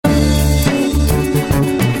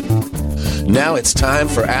Now it's time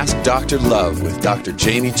for Ask Dr. Love with Dr.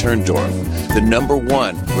 Jamie Turndorf, the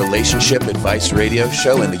 #1 relationship advice radio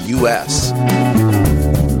show in the U.S.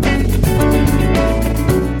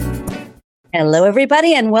 Hello,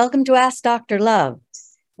 everybody, and welcome to Ask Dr. Love.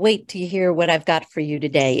 Wait till you hear what I've got for you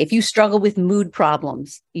today. If you struggle with mood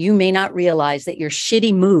problems, you may not realize that your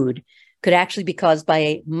shitty mood could actually be caused by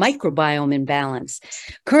a microbiome imbalance.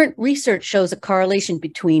 Current research shows a correlation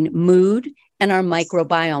between mood and our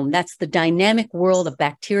microbiome. That's the dynamic world of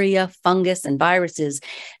bacteria, fungus, and viruses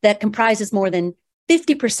that comprises more than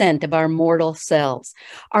 50% of our mortal cells.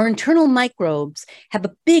 Our internal microbes have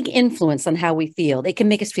a big influence on how we feel. They can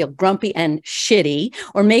make us feel grumpy and shitty,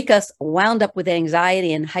 or make us wound up with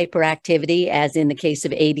anxiety and hyperactivity, as in the case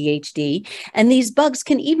of ADHD. And these bugs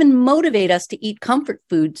can even motivate us to eat comfort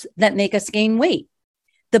foods that make us gain weight.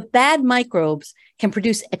 The bad microbes can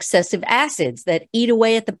produce excessive acids that eat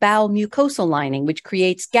away at the bowel mucosal lining, which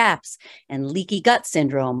creates gaps and leaky gut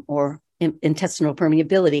syndrome, or intestinal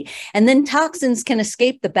permeability. And then toxins can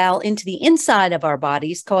escape the bowel into the inside of our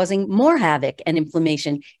bodies, causing more havoc and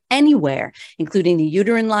inflammation anywhere, including the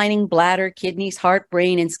uterine lining, bladder, kidneys, heart,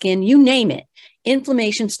 brain, and skin, you name it.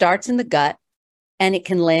 Inflammation starts in the gut, and it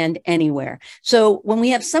can land anywhere. So when we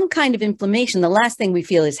have some kind of inflammation, the last thing we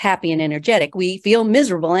feel is happy and energetic. We feel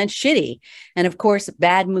miserable and shitty. And of course,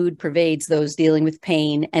 bad mood pervades those dealing with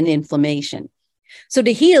pain and inflammation. So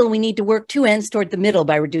to heal, we need to work two ends toward the middle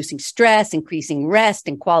by reducing stress, increasing rest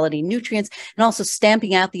and quality nutrients, and also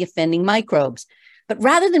stamping out the offending microbes. But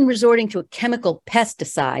rather than resorting to a chemical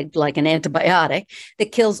pesticide like an antibiotic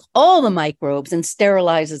that kills all the microbes and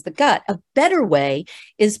sterilizes the gut, a better way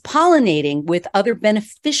is pollinating with other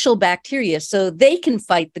beneficial bacteria so they can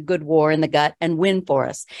fight the good war in the gut and win for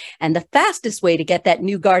us. And the fastest way to get that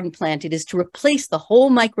new garden planted is to replace the whole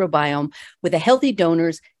microbiome with a healthy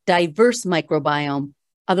donor's diverse microbiome,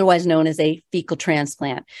 otherwise known as a fecal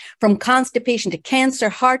transplant. From constipation to cancer,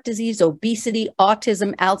 heart disease, obesity,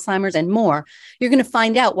 autism, Alzheimer's, and more, you're going to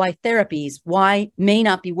find out why therapies may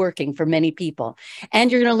not be working for many people.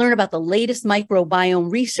 And you're going to learn about the latest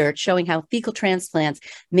microbiome research showing how fecal transplants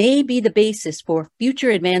may be the basis for future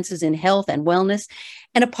advances in health and wellness,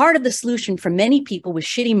 and a part of the solution for many people with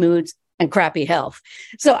shitty moods and crappy health.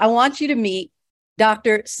 So I want you to meet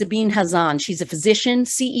Dr. Sabine Hazan. She's a physician,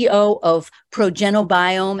 CEO of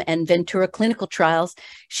Microbiome and Ventura Clinical Trials.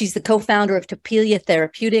 She's the co-founder of Topelia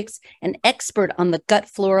Therapeutics, an expert on the gut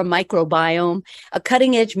flora microbiome, a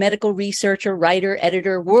cutting-edge medical researcher, writer,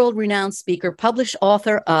 editor, world-renowned speaker, published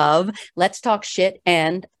author of Let's Talk Shit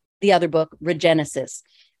and the other book, Regenesis.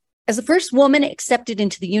 As the first woman accepted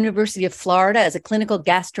into the University of Florida as a clinical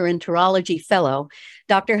gastroenterology fellow,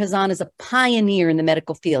 Dr. Hazan is a pioneer in the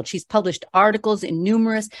medical field. She's published articles in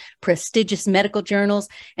numerous prestigious medical journals,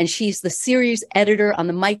 and she's the series editor on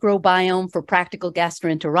the microbiome for Practical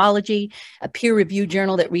Gastroenterology, a peer-reviewed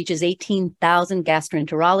journal that reaches 18,000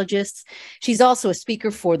 gastroenterologists. She's also a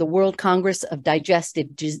speaker for the World Congress of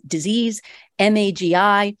Digestive Disease,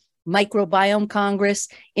 MAGI, Microbiome Congress,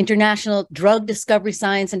 International Drug Discovery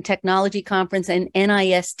Science and Technology Conference, and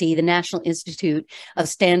NIST, the National Institute of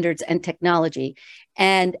Standards and Technology.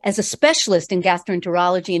 And as a specialist in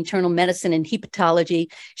gastroenterology, internal medicine, and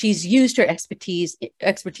hepatology, she's used her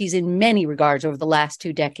expertise in many regards over the last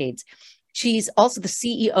 2 decades. She's also the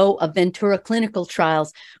CEO of Ventura Clinical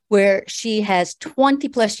Trials, where she has 20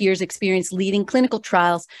 plus years experience leading clinical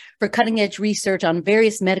trials for cutting edge research on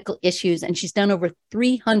various medical issues. And she's done over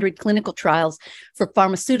 300 clinical trials for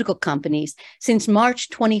pharmaceutical companies. Since March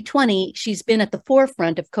 2020, she's been at the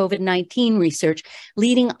forefront of COVID-19 research,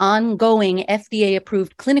 leading ongoing FDA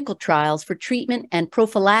approved clinical trials for treatment and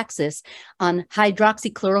prophylaxis on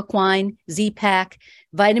hydroxychloroquine, Z-Pak,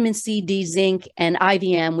 vitamin C, D, zinc, and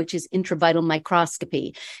IVM, which is intravital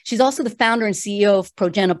microscopy. She's also the founder and CEO of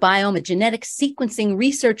Microbiome, a genetic sequencing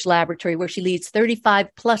research laboratory where she leads 35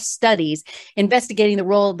 plus studies investigating the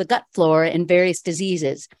role of the gut flora in various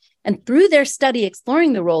diseases. And through their study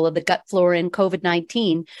exploring the role of the gut flora in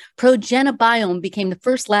COVID-19, Microbiome became the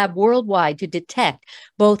first lab worldwide to detect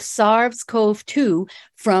both SARS-CoV-2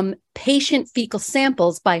 from patient fecal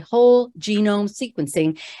samples by whole genome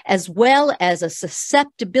sequencing, as well as a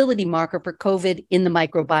susceptibility marker for COVID in the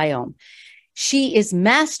microbiome. She is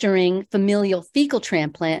mastering familial fecal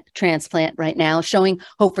transplant right now, showing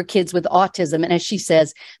hope for kids with autism. And as she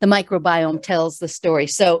says, the microbiome tells the story.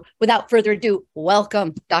 So without further ado,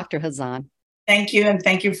 welcome, Dr. Hazan. Thank you. And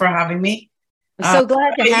thank you for having me. I'm so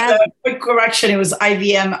glad to have you. Quick correction. It was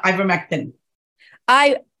IVM, ivermectin.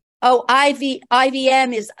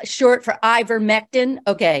 IVM is short for ivermectin.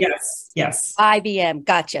 Okay. Yes. IVM.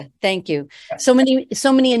 Gotcha. Thank you. Yes. So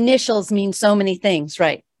many initials mean so many things,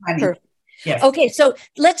 right? Perfect. Yes. Okay, so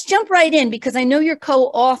let's jump right in because I know you're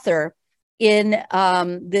co-author in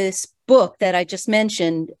this book that I just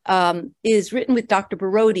mentioned is written with Dr.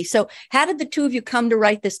 Barodi. So how did the two of you come to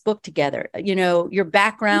write this book together? You know, your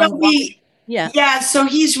background. So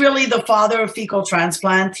he's really the father of fecal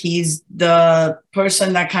transplant. He's the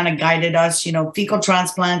person that kind of guided us. You know, fecal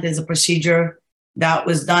transplant is a procedure that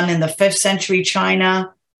was done in the 5th century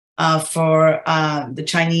China for the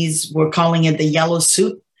Chinese were calling it the yellow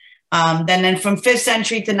soup. Then from 5th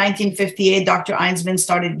century to 1958, Dr. Einsman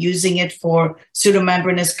started using it for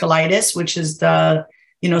pseudomembranous colitis, which is the,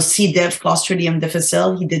 C. diff, Clostridium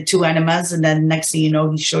difficile. He did 2 enemas, and then next thing you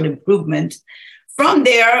know, he showed improvement. From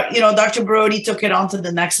there, Dr. Barodi took it on to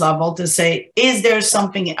the next level to say, is there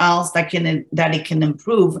something else that it can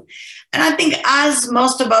improve? And I think as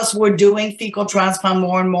most of us were doing fecal transplant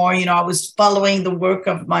more and more, I was following the work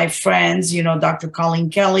of my friends, Dr.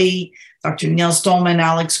 Colleen Kelly, Dr. Neil Stolman,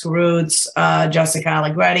 Alex Karutz, Jessica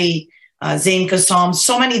Allegretti, Zain Kassam,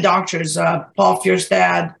 so many doctors, Paul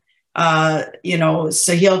Fierstad,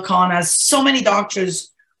 Sahil Khan, so many doctors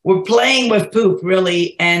were playing with poop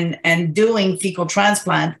really and doing fecal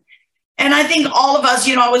transplant. And I think all of us,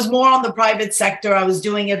 I was more on the private sector. I was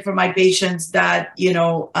doing it for my patients that,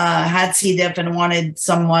 had C. diff and wanted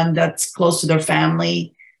someone that's close to their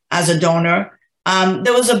family as a donor.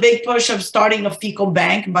 There was a big push of starting a fecal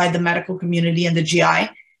bank by the medical community and the GI.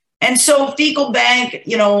 And so fecal bank,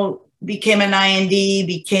 became an IND,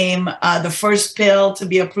 became the first pill to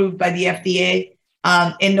be approved by the FDA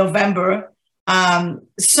in November.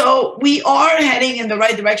 So we are heading in the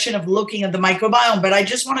right direction of looking at the microbiome, but I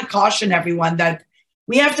just want to caution everyone that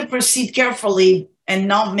we have to proceed carefully and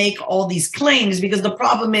not make all these claims, because the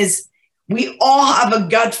problem is we all have a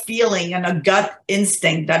gut feeling and a gut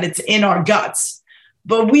instinct that it's in our guts,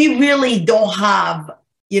 but we really don't have,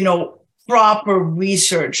 proper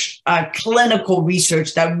research, clinical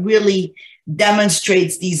research that really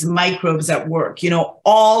demonstrates these microbes at work.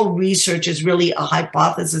 All research is really a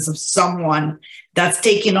hypothesis of someone that's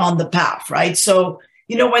taking on the path, right? So,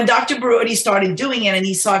 when Dr. Barodi started doing it and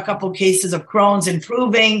he saw a couple of cases of Crohn's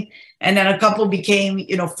improving, and then a couple became,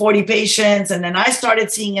 40 patients. And then I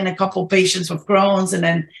started seeing in a couple of patients with Crohn's and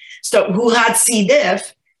then who had C.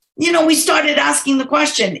 diff, we started asking the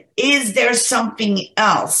question, is there something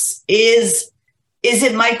else? Is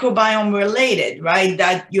it microbiome related, right?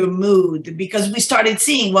 That your mood, because we started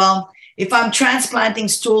seeing, well, if I'm transplanting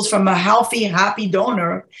stools from a healthy, happy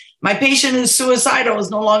donor, my patient who's suicidal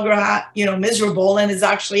is no longer, miserable and is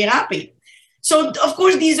actually happy. So of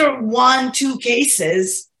course, these are 1-2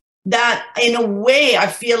 cases that in a way I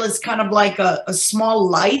feel is kind of like a small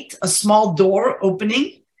light, a small door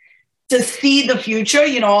opening to see the future.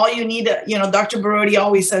 All you need, Dr. Barodi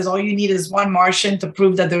always says, all you need is one Martian to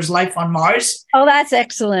prove that there's life on Mars. Oh, that's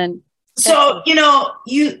excellent. So,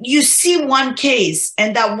 you see one case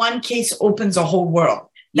and that one case opens a whole world.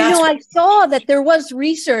 I saw that there was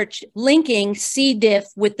research linking C. diff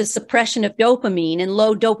with the suppression of dopamine, and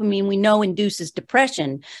low dopamine we know induces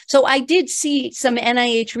depression. So I did see some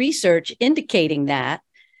NIH research indicating that.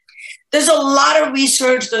 There's a lot of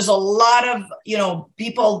research. There's a lot of,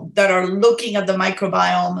 people that are looking at the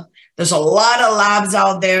microbiome. There's a lot of labs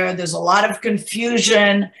out there. There's a lot of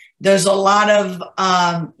confusion. There's a lot of,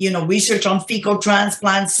 research on fecal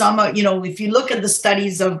transplants. Some, if you look at the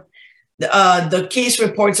studies of the case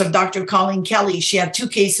reports of Dr. Colleen Kelly, she had 2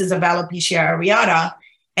 cases of alopecia areata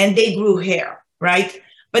and they grew hair, right?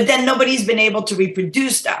 But then nobody's been able to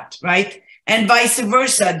reproduce that, right? And vice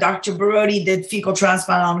versa. Dr. Barodi did fecal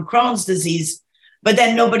transplant on Crohn's disease, but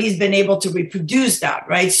then nobody's been able to reproduce that,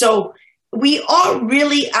 right? So we are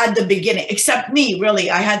really at the beginning, except me,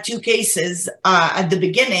 really. I had 2 cases at the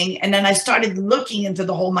beginning, and then I started looking into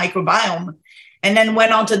the whole microbiome and then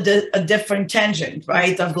went on to a different tangent,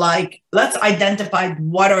 right? Of like, let's identify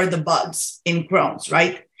what are the bugs in Crohn's,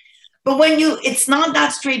 right? But it's not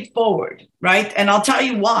that straightforward, right? And I'll tell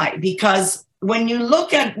you why, because when you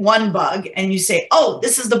look at one bug and you say, oh,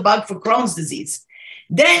 this is the bug for Crohn's disease,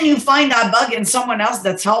 then you find that bug in someone else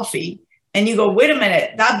that's healthy. And you go, wait a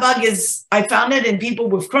minute, that bug I found it in people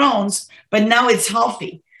with Crohn's, but now it's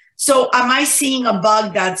healthy. So am I seeing a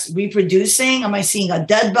bug that's reproducing? Am I seeing a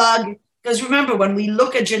dead bug? Because remember, when we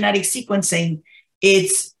look at genetic sequencing,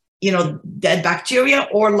 it's, dead bacteria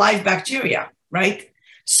or live bacteria, right?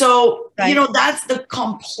 So, right. That's the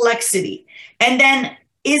complexity. And then,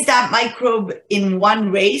 is that microbe in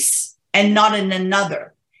one race and not in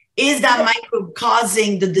another? Is that microbe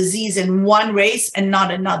causing the disease in one race and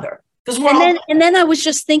not another? And then I was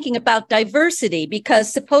just thinking about diversity,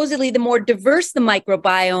 because supposedly the more diverse the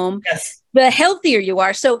microbiome, yes, the healthier you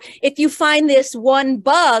are. So if you find this one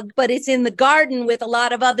bug, but it's in the garden with a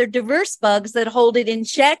lot of other diverse bugs that hold it in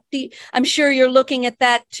check, I'm sure you're looking at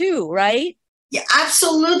that too, right? Yeah,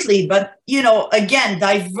 absolutely. But, again,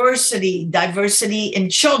 diversity in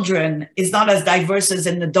children is not as diverse as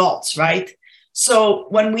in adults, right? So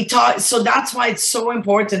when we talk, so that's why it's so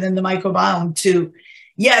important in the microbiome to,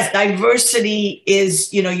 yes, diversity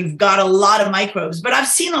is, you've got a lot of microbes, but I've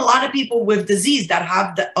seen a lot of people with disease that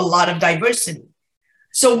have a lot of diversity.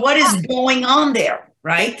 So what is going on there,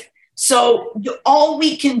 right? So all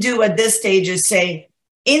we can do at this stage is say,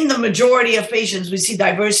 in the majority of patients, we see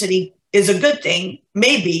diversity is a good thing,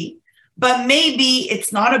 maybe, but maybe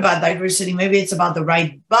it's not about diversity. Maybe it's about the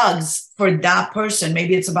right bugs for that person.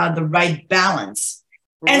 Maybe it's about the right balance.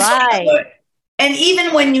 And right. And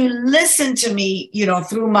even when you listen to me,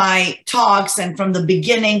 through my talks and from the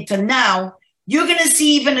beginning to now, you're going to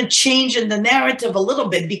see even a change in the narrative a little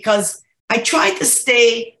bit, because I try to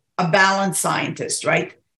stay a balanced scientist,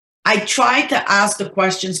 right? I try to ask the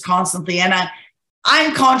questions constantly, and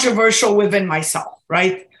I'm controversial within myself,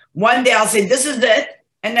 right? One day I'll say, this is it.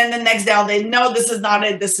 And then the next day I'll say, no, this is not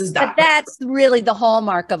it. This is that. But that's really the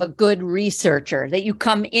hallmark of a good researcher, that you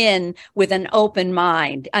come in with an open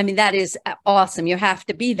mind. I mean, that is awesome. You have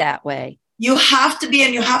to be that way. You have to be,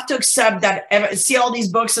 and you have to accept that. See all these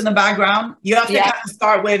books in the background? You have to kind of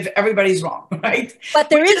start with everybody's wrong, right? But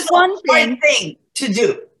there is one thing to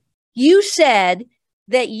do. You said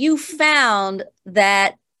that you found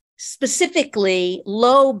that specifically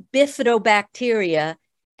low bifidobacteria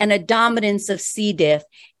and a dominance of C. diff,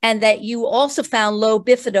 and that you also found low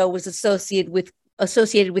bifido was associated with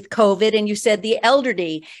COVID, and you said the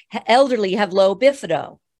elderly have low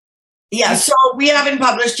bifido. Yeah, so we haven't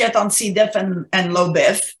published yet on C. diff and low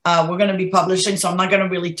bif. We're going to be publishing, so I'm not going to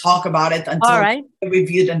really talk about it until it's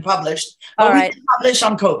reviewed and published. But we can publish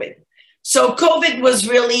on COVID. So COVID was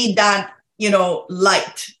really that,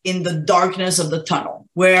 light in the darkness of the tunnel,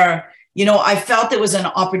 where, I felt there was an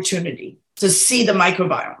opportunity to see the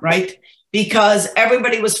microbiome, right? Because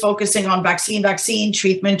everybody was focusing on vaccine,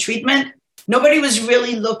 treatment. Nobody was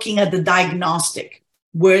really looking at the diagnostic.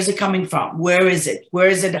 Where is it coming from? Where is it? Where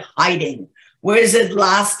is it hiding? Where is it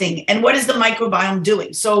lasting? And what is the microbiome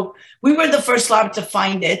doing? So we were the first lab to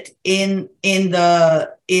find it in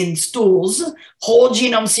stools, whole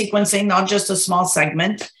genome sequencing, not just a small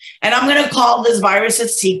segment. And I'm going to call this virus a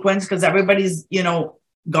sequence, because everybody's,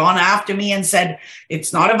 gone after me and said,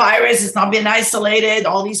 it's not a virus, it's not been isolated,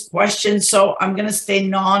 all these questions. So I'm going to stay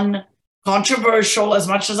non-controversial as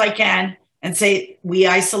much as I can and say, we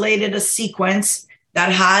isolated a sequence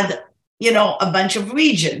that had, a bunch of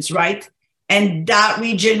regions, right? And that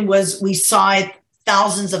region we saw it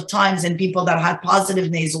thousands of times in people that had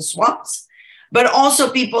positive nasal swabs, but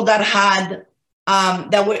also people that had,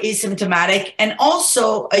 that were asymptomatic. And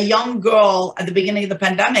also a young girl at the beginning of the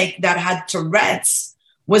pandemic that had Tourette's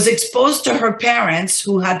was exposed to her parents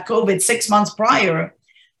who had COVID 6 months prior.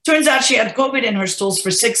 Turns out she had COVID in her stools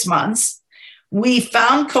for 6 months. We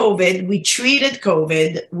found COVID, we treated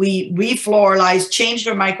COVID, we refloralized, changed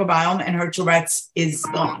her microbiome, and her Tourette's is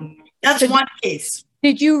gone. That's one case.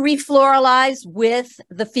 Did you refloralize with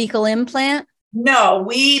the fecal implant? No,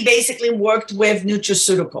 we basically worked with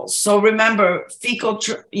nutraceuticals. So remember, fecal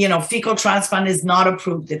transplant is not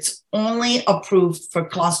approved. It's only approved for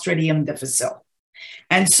Clostridium difficile.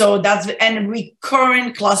 And so and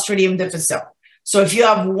recurrent Clostridium difficile. So if you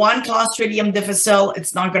have one Clostridium difficile,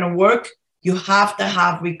 it's not going to work. You have to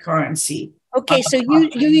have recurrency. Okay, so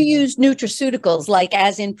you use nutraceuticals, like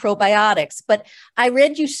as in probiotics, but I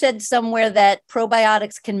read you said somewhere that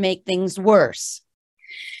probiotics can make things worse.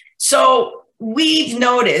 So we've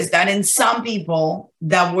noticed that in some people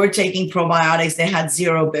that were taking probiotics, they had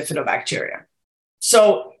zero bifidobacteria.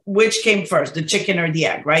 So which came first, the chicken or the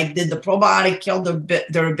egg, right? Did the probiotic kill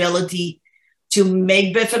their ability to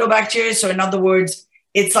make bifidobacteria? So in other words,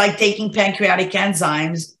 it's like taking pancreatic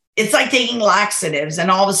enzymes. It's like taking laxatives,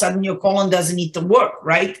 and all of a sudden your colon doesn't need to work,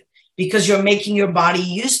 right? Because you're making your body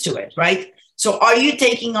used to it, right? So are you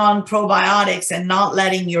taking on probiotics and not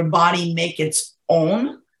letting your body make its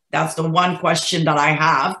own? That's the one question that I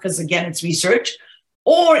have, because again, it's research.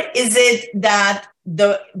 Or is it that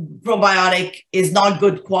the probiotic is not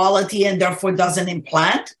good quality and therefore doesn't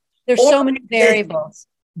implant? There's so many variables.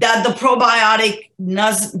 That the probiotic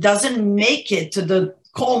doesn't make it to the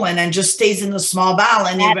colon and just stays in the small bowel.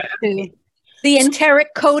 And the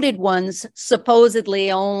enteric coated ones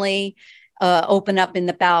supposedly only open up in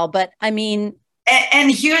the bowel. But I mean...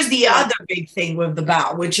 And here's the other big thing with the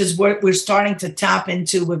bowel, which is what we're starting to tap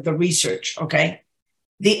into with the research, okay?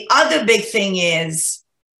 The other big thing is,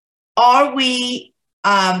 are we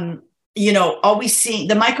are we seeing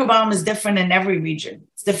the microbiome is different in every region?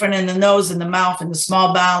 It's different in the nose, in the mouth, in the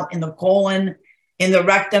small bowel, in the colon, in the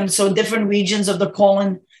rectum. So different regions of the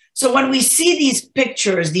colon. So when we see these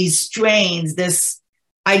pictures, these strains, this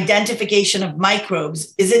identification of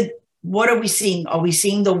microbes, what are we seeing? Are we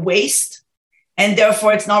seeing the waste? And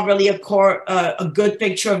therefore it's not really a good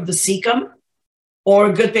picture of the cecum or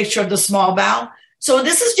a good picture of the small bowel. So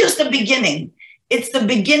this is just the beginning. It's the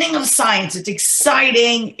beginning of science. It's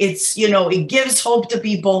exciting. It gives hope to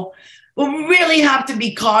people. But we really have to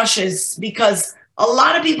be cautious because a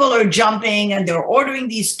lot of people are jumping and they're ordering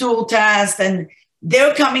these stool tests and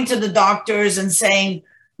they're coming to the doctors and saying,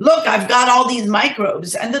 look, I've got all these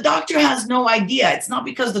microbes. And the doctor has no idea. It's not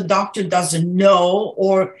because the doctor doesn't know,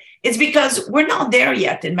 or it's because we're not there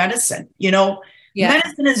yet in medicine.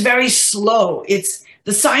 Medicine is very slow.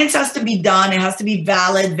 The science has to be done. It has to be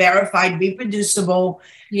valid, verified, reproducible.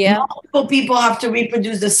 Yeah. Multiple people have to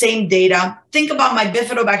reproduce the same data. Think about my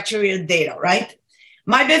bifidobacteria data, right?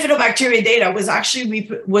 My bifidobacteria data was actually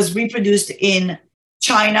was reproduced in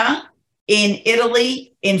China, in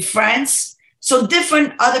Italy, in France. So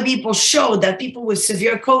different other people showed that people with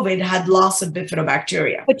severe COVID had loss of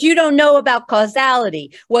bifidobacteria. But you don't know about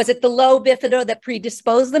causality. Was it the low bifido that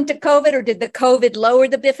predisposed them to COVID, or did the COVID lower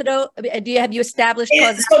the bifido? Have you established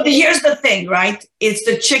causality? So here's the thing, right? It's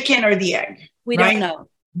the chicken or the egg. We don't know.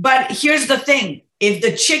 But here's the thing. If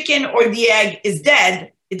the chicken or the egg is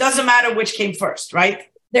dead, it doesn't matter which came first, right?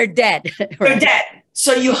 They're dead. Right? They're dead.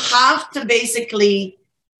 So you have to basically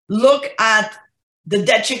look at the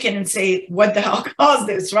dead chicken and say, what the hell caused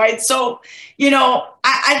this, right? So,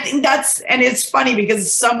 I think and it's funny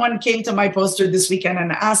because someone came to my poster this weekend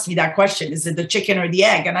and asked me that question, is it the chicken or the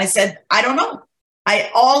egg? And I said, I don't know.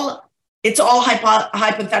 It's all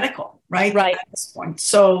hypothetical, right? Right. At this point.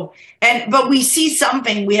 So, but we see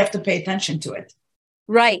something, we have to pay attention to it.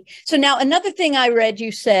 Right. So now another thing I read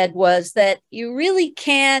you said was that you really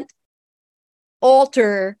can't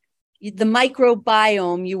alter the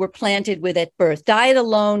microbiome you were planted with at birth. Diet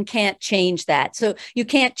alone can't change that. So you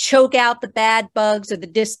can't choke out the bad bugs or the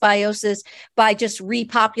dysbiosis by just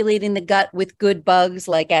repopulating the gut with good bugs,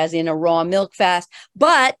 like as in a raw milk fast.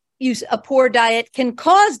 But a poor diet can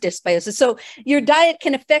cause dysbiosis. So your diet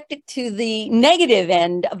can affect it to the negative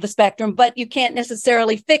end of the spectrum, but you can't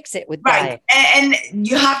necessarily fix it with diet. And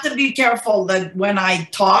you have to be careful that when I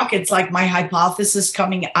talk, it's like my hypothesis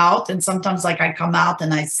coming out. And sometimes like I come out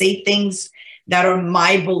and I say things that are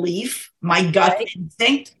my belief, my gut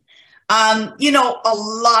instinct. A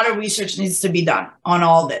lot of research needs to be done on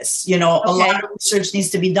all this. A lot of research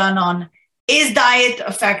needs to be done on, is diet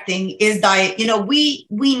affecting?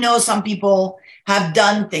 We know some people have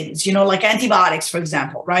done things, like antibiotics, for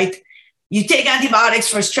example, right? You take antibiotics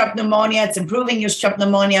for strep pneumonia, it's improving your strep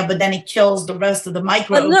pneumonia, but then it kills the rest of the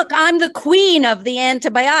microbes. But look, I'm the queen of the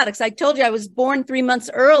antibiotics. I told you I was born 3 months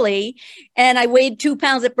early and I weighed 2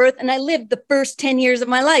 pounds at birth and I lived the first 10 years of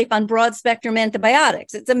my life on broad spectrum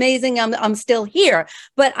antibiotics. It's amazing I'm still here.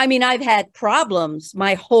 But I mean, I've had problems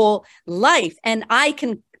my whole life, and I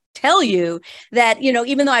can tell you that,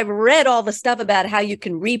 even though I've read all the stuff about how you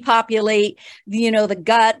can repopulate, the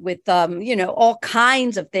gut with, all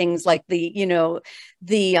kinds of things like the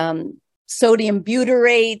sodium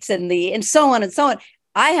butyrates and so on and so on.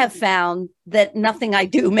 I have found that nothing I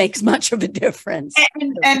do makes much of a difference.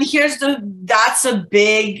 And that's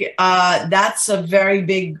a very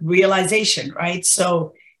big realization, right?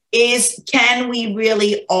 So can we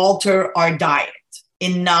really alter our diet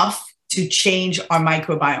enough to change our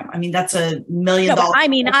microbiome? I mean, that's $1 million. I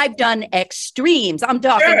mean, I've done extremes. I'm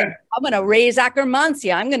talking, sure. I'm going to raise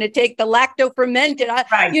Akkermansia. I'm going to take the lacto-fermented.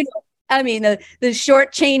 Right. The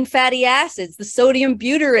short chain fatty acids, the sodium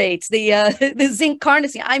butyrates, the zinc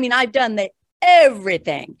carnosine. I mean, I've done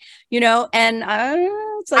everything, and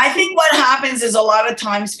I think what happens is a lot of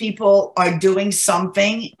times people are doing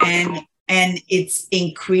something and it's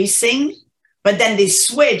increasing, but then they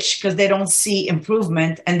switch because they don't see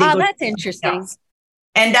improvement. And that's interesting. Else.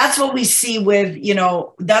 And that's what we see with,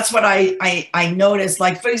 that's what I noticed.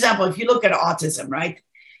 Like, for example, if you look at autism, right?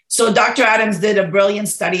 So Dr. Adams did a brilliant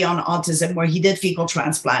study on autism where he did fecal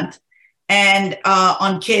transplant and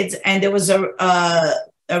on kids. And there was a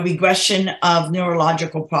regression of their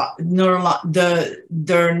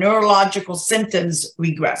neurological symptoms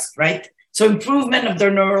regressed, right? So improvement of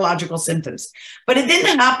their neurological symptoms. But it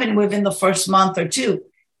didn't happen within the first month or two.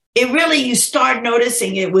 You start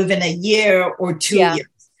noticing it within a year or 2 years.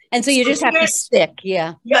 And so you just have to stick.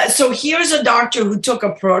 Yeah. Yeah. So here's a doctor who took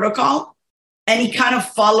a protocol and he kind of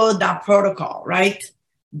followed that protocol, right?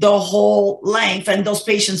 The whole length, and those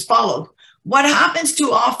patients followed. what happens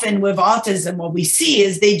too often with autism, what we see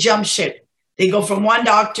is they jump ship. They go from one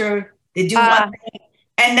doctor, they do one thing,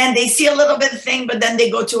 and then they see a little bit of thing, but then they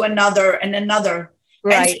go to another and another.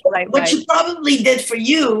 Right, and so what you probably did for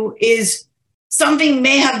you is something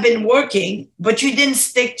may have been working, but you didn't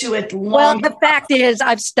stick to it long. Well, the fact is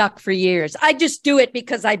I've stuck for years. I just do it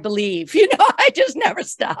because I believe, I just never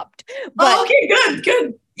stopped. But, okay,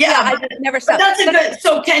 good. Yeah, I just never stopped. But that's good.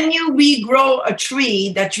 So can you regrow a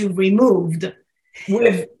tree that you removed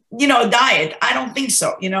with, diet? I don't think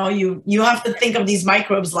so. You have to think of these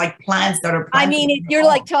microbes like plants that are planted. I mean, if you're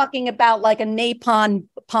like talking about like a napalm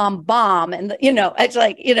bomb and, it's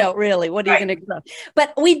like, really, what are you going to do?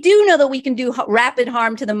 But we do know that we can do rapid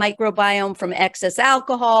harm to the microbiome from excess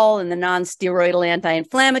alcohol and the non-steroidal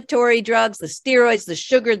anti-inflammatory drugs, the steroids, the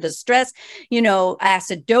sugar, the stress,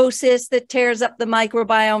 acidosis that tears up the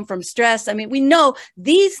microbiome from stress. I mean, we know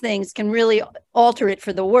these things can really alter it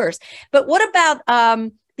for the worse. But what about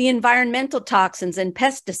the environmental toxins and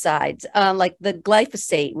pesticides, like the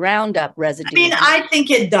glyphosate, Roundup residue? I mean, I think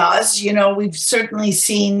it does. We've certainly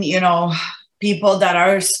seen, people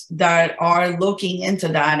that are looking into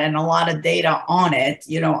that and a lot of data on it.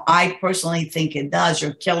 I personally think it does.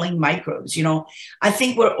 You're killing microbes. I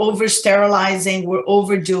think we're over sterilizing, we're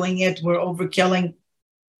overdoing it, we're overkilling.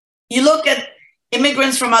 You look at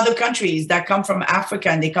immigrants from other countries that come from Africa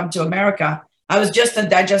and they come to America. I was just at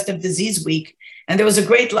Digestive Disease Week, and there was a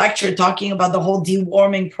great lecture talking about the whole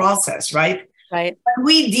deworming process, right? Right. When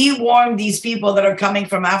we deworm these people that are coming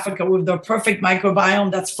from Africa with their perfect microbiome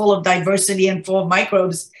that's full of diversity and full of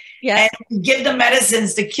microbes, and we give them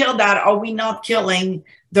medicines to kill that, are we not killing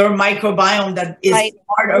their microbiome that is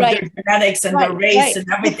part of their genetics and their race and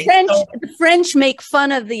everything? The French make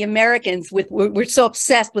fun of the Americans we're so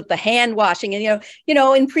obsessed with the hand washing. And,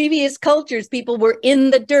 in previous cultures, people were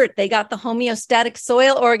in the dirt. They got the homeostatic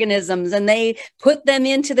soil organisms and they put them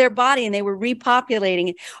into their body and they were repopulating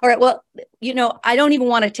it. All right. Well, I don't even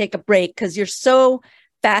want to take a break because you're so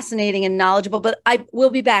fascinating and knowledgeable, but I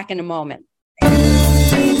will be back in a moment.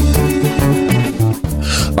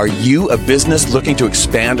 Are you a business looking to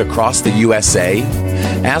expand across the USA?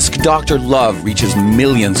 Ask Dr. Love reaches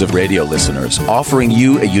millions of radio listeners, offering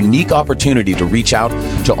you a unique opportunity to reach out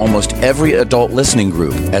to almost every adult listening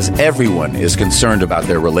group, as everyone is concerned about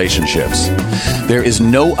their relationships. There is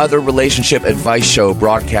no other relationship advice show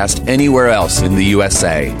broadcast anywhere else in the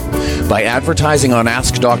USA. By advertising on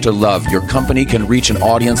Ask Dr. Love, your company can reach an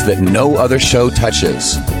audience that no other show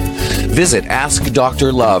touches. Visit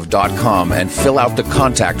AskDrLove.com and fill out the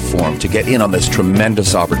contact form to get in on this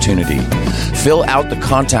tremendous opportunity. Fill out the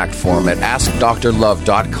contact form at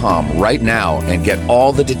AskDrLove.com right now and get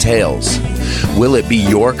all the details. Will it be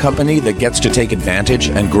your company that gets to take advantage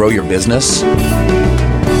and grow your business?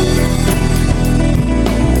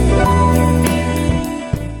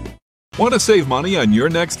 Want to save money on your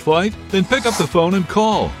next flight? Then pick up the phone and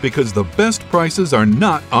call, because the best prices are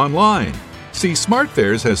not online. See,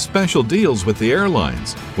 SmartFares has special deals with the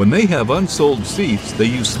airlines. When they have unsold seats, they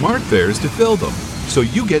use SmartFares to fill them. So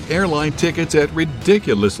you get airline tickets at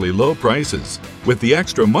ridiculously low prices. With the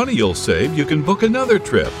extra money you'll save, you can book another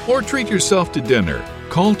trip or treat yourself to dinner.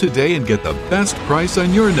 Call today and get the best price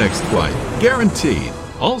on your next flight, guaranteed.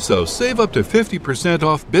 Also, save up to 50%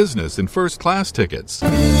 off business and first class tickets.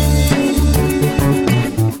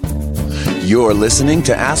 You're listening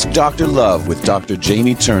to Ask Dr. Love with Dr.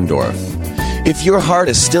 Jamie Turndorf. If your heart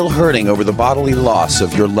is still hurting over the bodily loss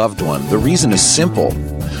of your loved one, the reason is simple.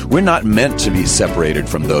 We're not meant to be separated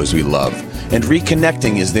from those we love, and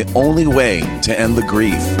reconnecting is the only way to end the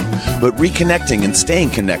grief. But reconnecting and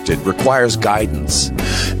staying connected requires guidance.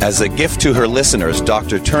 As a gift to her listeners,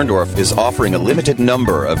 Dr. Turndorf is offering a limited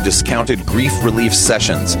number of discounted grief relief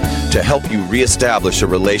sessions to help you reestablish a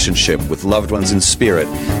relationship with loved ones in spirit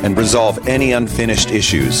and resolve any unfinished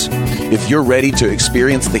issues. If you're ready to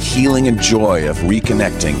experience the healing and joy of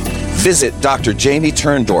reconnecting, visit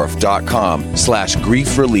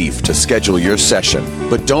drjamieturndorf.com/grief relief to schedule your session.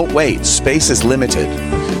 But don't wait, space is limited.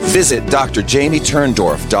 Visit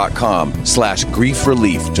drjamieturndorf.com/grief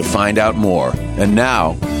relief to find out more. And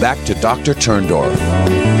now, back to Dr. Turndorf.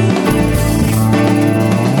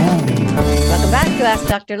 Welcome back to Ask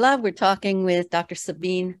Dr. Love. We're talking with Dr.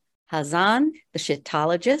 Sabine Hazan, the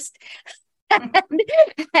shitologist. I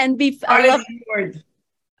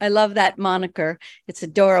love that moniker. It's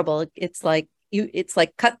adorable. It's like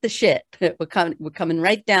cut the shit. We're coming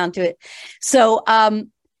right down to it. So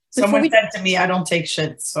Someone said to me, I don't take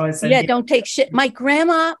shit. So I said, yeah, don't take shit. My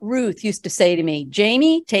grandma Ruth used to say to me,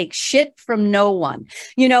 Janie, take shit from no one.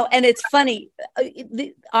 And it's funny.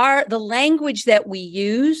 The language that we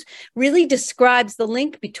use really describes the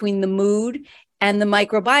link between the mood and the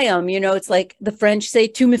microbiome. It's like the French say,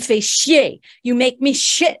 tu me fais chier. You make me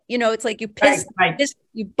shit. It's like you piss,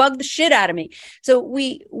 you bug the shit out of me. So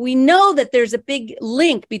we know that there's a big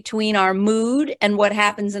link between our mood and what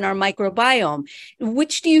happens in our microbiome.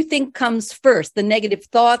 Which do you think comes first? The negative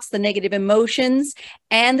thoughts, the negative emotions,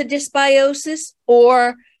 and the dysbiosis,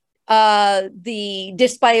 or the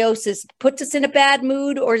dysbiosis puts us in a bad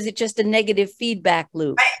mood, or is it just a negative feedback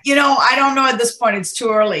loop? I don't know at this point. It's too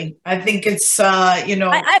early. I think it's, I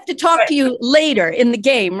have to talk to you later in the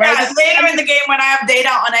game, right? Yeah, later in the game when I have data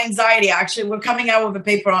on anxiety. Actually, we're coming out with a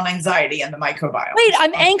paper on anxiety and the microbiome. Wait,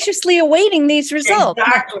 I'm anxiously awaiting these results.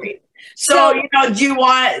 Exactly. So, do you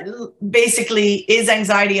want, basically, is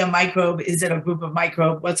anxiety a microbe? Is it a group of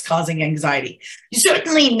microbes? What's causing anxiety? You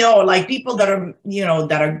certainly know, like people that are,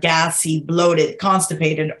 that are gassy, bloated,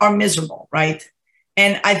 constipated are miserable, right?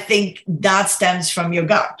 And I think that stems from your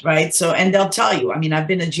gut, right? So, and they'll tell you, I've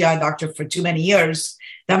been a GI doctor for too many years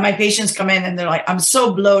that my patients come in and they're like, I'm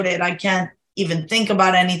so bloated, I can't even think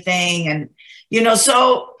about anything. And,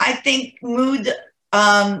 so I think mood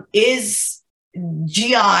is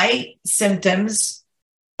GI symptoms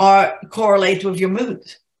correlate with your mood,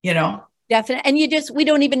 Definitely. And we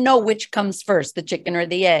don't even know which comes first, the chicken or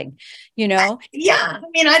the egg, Yeah.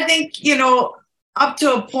 I think, up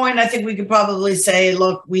to a point, I think we could probably say,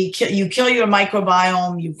 look, you kill your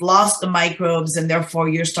microbiome, you've lost the microbes, and therefore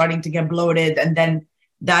you're starting to get bloated. And then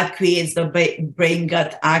that creates the brain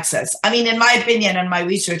gut axis. In my opinion and my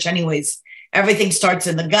research anyways, everything starts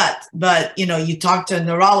in the gut, but you talk to a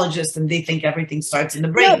neurologist and they think everything starts in the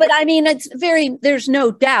brain. No, but there's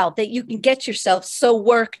no doubt that you can get yourself so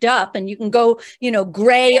worked up and you can go,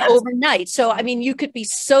 gray overnight. So, you could be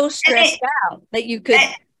so stressed out that you could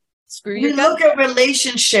screw your gut. Look at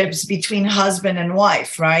relationships between husband and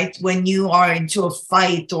wife, right? When you are into a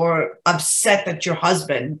fight or upset at your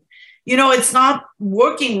husband, it's not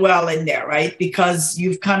working well in there, right? Because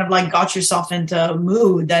you've kind of like got yourself into a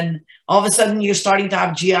mood and all of a sudden you're starting to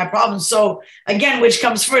have GI problems. So again, which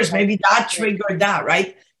comes first? Maybe that triggered that,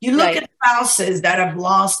 right? You look at spouses that have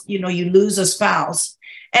lost, you lose a spouse.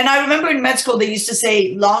 And I remember in med school, they used to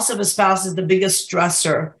say loss of a spouse is the biggest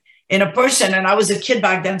stressor in a person. And I was a kid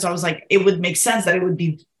back then. So I was like, it would make sense that it would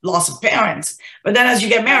be loss of parents. But then as you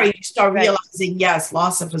get married, you start realizing, yes,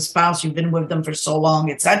 loss of a spouse, you've been with them for so long,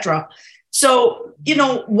 etc. So,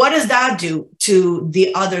 what does that do to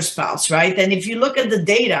the other spouse, right? And if you look at the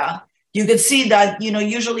data, you could see that,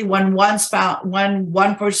 usually when one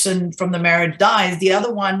person from the marriage dies, the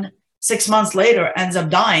other one 6 months later ends up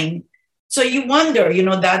dying. So you wonder,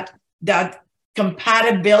 that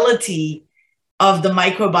compatibility of the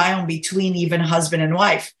microbiome between even husband and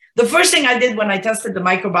wife. The first thing I did when I tested the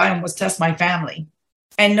microbiome was test my family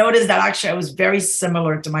and notice that actually I was very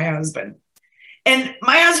similar to my husband. And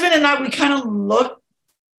my husband and I, we kind of look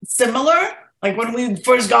similar. Like when we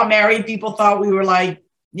first got married, people thought we were like,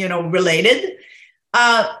 related.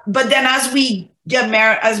 But then as we get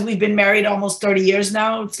married, as we've been married almost 30 years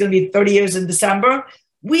now, it's going to be 30 years in December.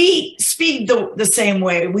 We speak the same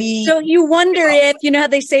way. So you wonder if, how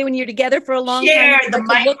they say when you're together for a long time,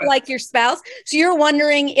 you look like your spouse. So you're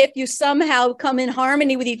wondering if you somehow come in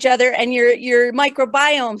harmony with each other and your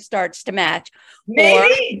microbiome starts to match.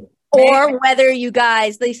 Maybe. Or whether you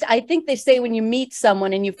guys, I think they say when you meet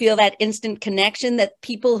someone and you feel that instant connection, that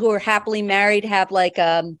people who are happily married have like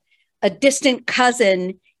a distant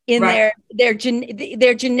cousin in their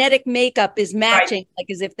genetic makeup is matching, like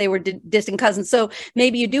as if they were distant cousins. So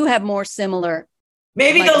maybe you do have more similar.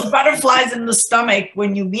 Maybe those butterflies in the stomach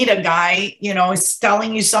when you meet a guy, is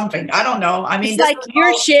telling you something. I don't know. It's like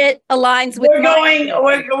your shit aligns with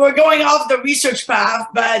we're going off the research path,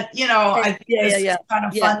 but I think it's kind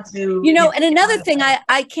of fun to and another thing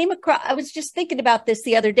I came across, I was just thinking about this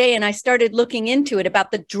the other day and I started looking into it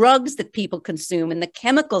about the drugs that people consume and the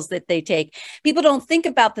chemicals that they take. People don't think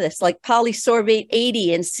about this, like polysorbate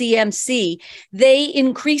 80 and CMC. They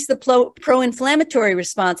increase the pro-inflammatory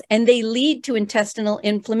response and they lead to intestinal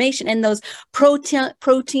inflammation, and those proton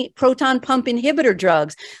pump inhibitor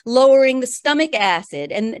drugs lowering the stomach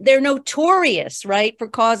acid, and they're notorious, right, for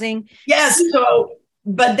causing. Yes. So,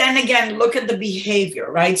 but then again, look at the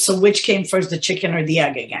behavior, right? So which came first, the chicken or the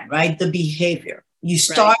egg again, right? The behavior. You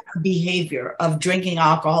start a behavior of drinking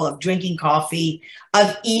alcohol, of drinking coffee,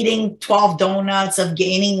 of eating 12 donuts, of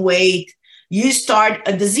gaining weight. You start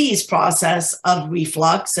a disease process of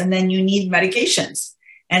reflux, and then you need medications.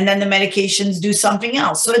 and then the medications do something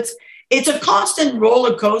else. So it's a constant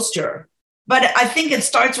roller coaster, but I think it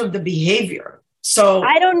starts with the behavior. So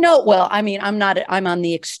I don't know. Well, I mean, I'm on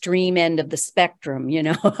the extreme end of the spectrum, you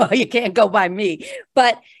can't go by me,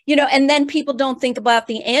 but, and then people don't think about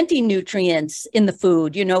the anti-nutrients in the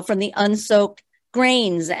food, from the unsoaked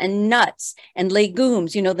grains and nuts and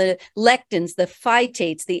legumes, the lectins, the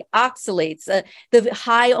phytates, the oxalates, the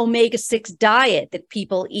high omega-6 diet that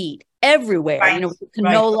people eat everywhere, right, the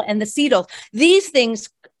canola right. and the seed oils. These things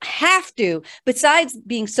have to, besides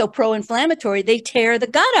being so pro-inflammatory, they tear the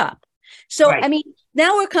gut up. So, right. I mean,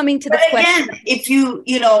 now we're coming to the question. Again, if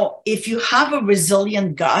you have a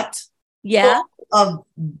resilient gut, yeah, of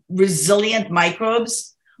resilient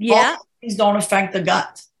microbes, yeah, all things don't affect the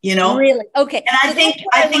gut, Really? Okay. And I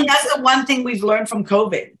think that's the one thing we've learned from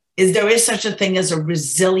COVID is there is such a thing as a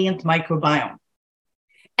resilient microbiome.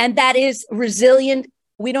 And that is resilient.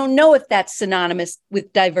 We don't know if that's synonymous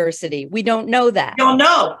with diversity. We don't know that. Don't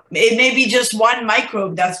know. It may be just one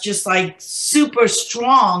microbe that's just like super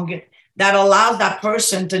strong that allows that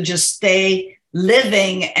person to just stay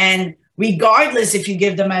living, and regardless if you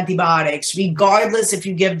give them antibiotics, regardless if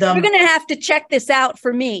you give them... We're going to have to check this out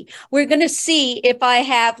for me. We're going to see if I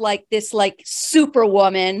have like this like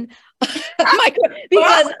superwoman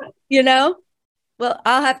because, well,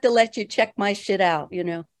 I'll have to let you check my shit out,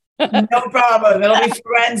 No problem. It'll be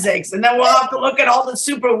forensics. And then we'll have to look at all the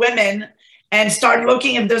super women and start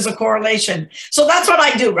looking if there's a correlation. So that's what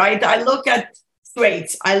I do, right? I look at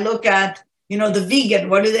traits. I look at, the vegan,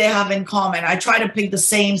 what do they have in common? I try to pick the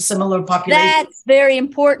same similar population. That's very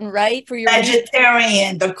important, right? For your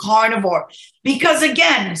vegetarian, the carnivore. Because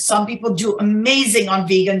again, some people do amazing on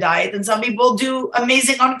vegan diet and some people do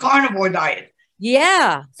amazing on carnivore diet.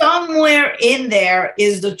 Yeah. Somewhere in there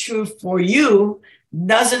is the truth for you.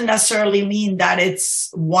 Doesn't necessarily mean that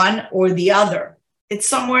it's one or the other. It's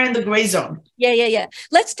somewhere in the gray zone. Yeah.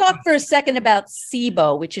 Let's talk for a second about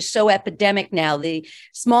SIBO, which is so epidemic now, the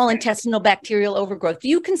small intestinal bacterial overgrowth. Do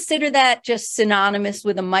you consider that just synonymous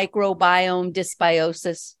with a microbiome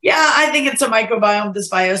dysbiosis? Yeah, I think it's a microbiome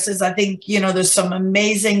dysbiosis. I think, there's some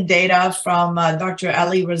amazing data from Dr.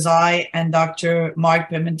 Ali Razai and Dr. Mark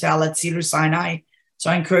Pimentel at Cedars-Sinai. So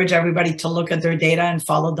I encourage everybody to look at their data and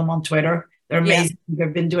follow them on Twitter. They're amazing. Yeah.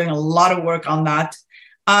 They've been doing a lot of work on that.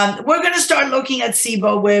 We're going to start looking at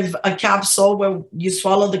SIBO with a capsule where you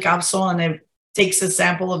swallow the capsule and it takes a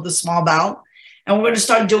sample of the small bowel. And we're going to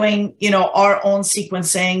start doing, our own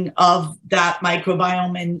sequencing of that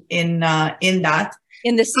microbiome in that.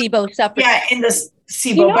 In the SIBO stuff. Yeah, in the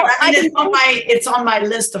SIBO. But it's on my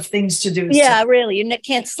list of things to do. Yeah, so. Really. You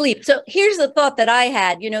can't sleep. So here's the thought that I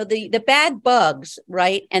had, the bad bugs,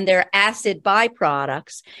 right? And their acid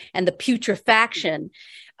byproducts and the putrefaction,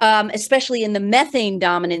 especially in the methane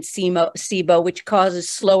dominant SIBO, which causes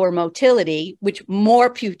slower motility, which more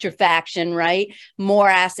putrefaction, right? More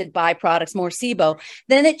acid byproducts, more SIBO.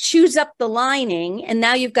 Then it chews up the lining. And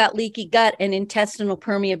now you've got leaky gut and intestinal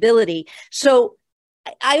permeability. So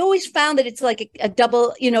I always found that it's like a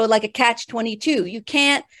double, like a catch-22. You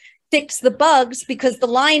can't fix the bugs because the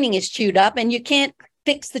lining is chewed up, and you can't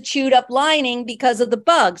fix the chewed up lining because of the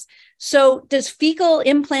bugs. So does fecal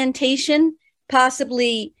implantation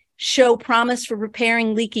possibly show promise for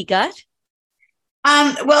repairing leaky gut?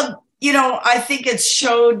 Well, I think it's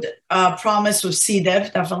showed promise with C.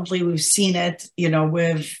 diff. Definitely, we've seen it,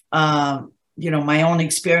 with, my own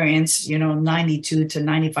experience, 92 to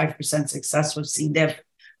 95% success with C. diff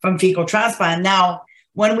from fecal transplant. Now,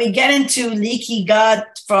 when we get into leaky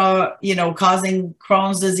gut for, causing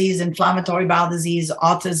Crohn's disease, inflammatory bowel disease,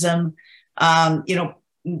 autism,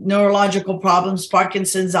 neurological problems,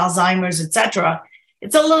 Parkinson's, Alzheimer's, etc.,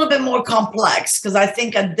 it's a little bit more complex because I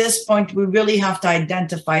think at this point, we really have to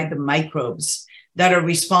identify the microbes that are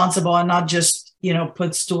responsible and not just,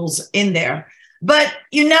 put stools in there. But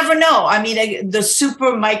you never know. I mean, the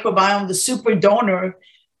super microbiome, the super donor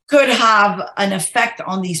could have an effect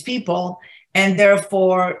on these people and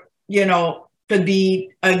therefore, could be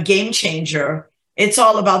a game changer. It's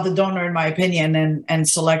all about the donor, in my opinion, and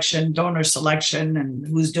selection, donor selection, and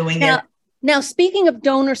who's doing it. Now, speaking of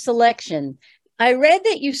donor selection, I read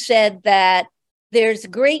that you said that there's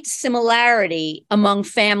great similarity among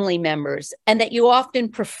family members and that you often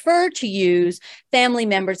prefer to use family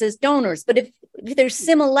members as donors. But if there's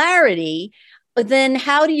similarity, then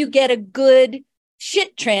how do you get a good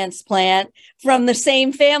shit transplant from the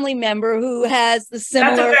same family member who has the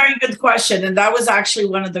similar? That's a very good question. And that was actually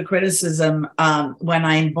one of the criticism when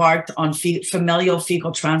I embarked on familial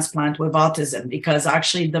fecal transplant with autism, because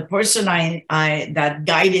actually the person that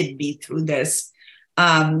guided me through this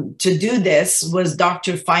to do this was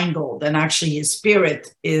Dr. Feingold. And actually his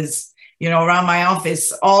spirit is, around my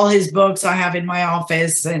office. All his books I have in my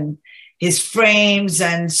office and his frames.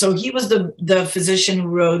 And so he was the physician who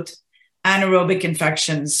wrote Anaerobic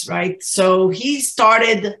Infections, right? So he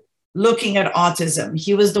started looking at autism.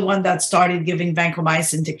 He was the one that started giving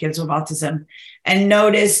vancomycin to kids with autism and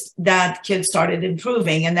noticed that kids started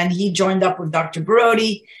improving. And then he joined up with Dr.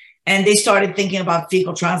 Brody, and they started thinking about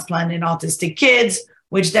fecal transplant in autistic kids,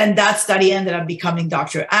 which then that study ended up becoming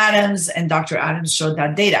Dr. Adams, and Dr. Adams showed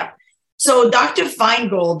that data. So Dr.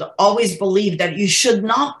 Feingold always believed that you should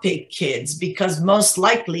not pick kids because most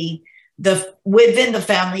likely within the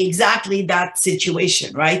family, exactly that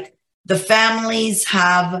situation, right? The families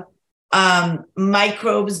have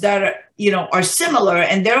microbes that are similar,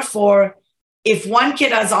 and therefore, if one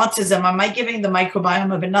kid has autism, am I giving the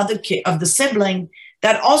microbiome of another kid, of the sibling,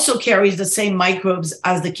 that also carries the same microbes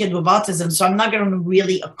as the kid with autism? So I'm not going to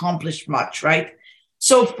really accomplish much, right?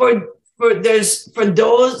 So for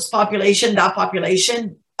those population, that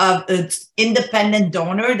population of independent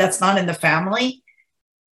donor that's not in the family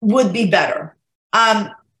would be better.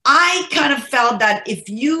 I kind of felt that if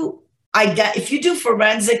you do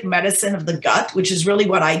forensic medicine of the gut, which is really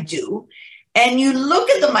what I do, and you look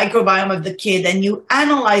at the microbiome of the kid and you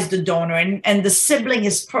analyze the donor, and the sibling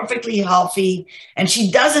is perfectly healthy and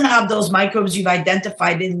she doesn't have those microbes you've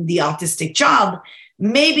identified in the autistic child,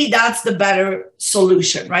 maybe that's the better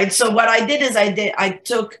solution, right? So what I did is I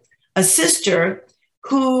took a sister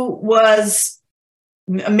who was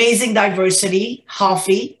amazing diversity,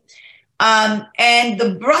 healthy, and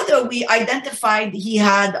the brother, we identified he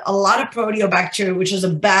had a lot of proteobacteria, which is a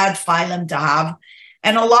bad phylum to have,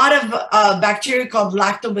 and a lot of bacteria called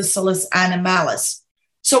Lactobacillus animalis.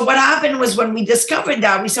 So what happened was when we discovered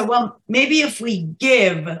that, we said, well, maybe if we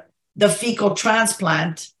give the fecal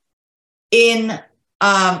transplant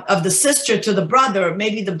of the sister to the brother,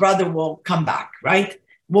 maybe the brother will come back, right?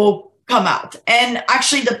 Will come out. And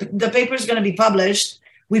actually the paper is going to be published.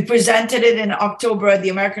 We presented it in October at the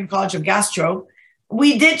American College of Gastro.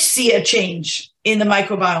 We did see a change in the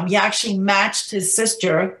microbiome. He actually matched his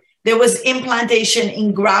sister. There was implantation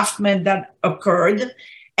engraftment that occurred,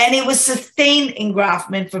 and it was sustained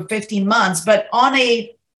engraftment for 15 months. But on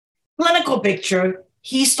a clinical picture,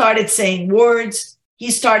 he started saying words.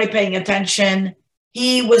 He started paying attention.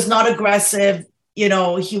 He was not aggressive. He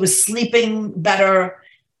was sleeping better.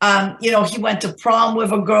 He went to prom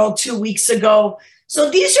with a girl 2 weeks ago. So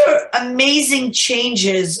these are amazing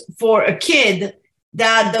changes for a kid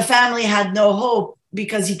that the family had no hope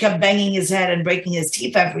because he kept banging his head and breaking his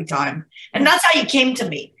teeth every time. And that's how he came to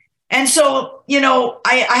me. And so,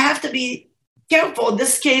 I have to be careful.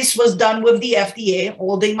 This case was done with the FDA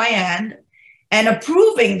holding my hand and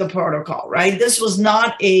approving the protocol, right? This was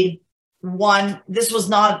not, hey,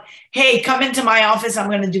 come into my office, I'm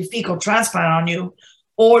going to do fecal transplant on you,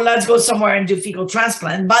 or let's go somewhere and do fecal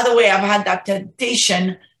transplant. By the way, I've had that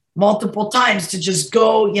temptation multiple times to just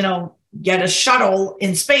go, get a shuttle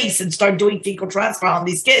in space and start doing fecal transplant on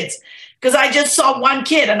these kids. Because I just saw one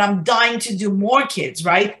kid and I'm dying to do more kids,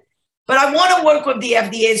 right? But I want to work with the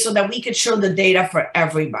FDA so that we could show the data for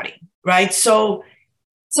everybody, right? So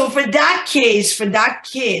for that case, for that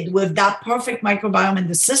kid with that perfect microbiome in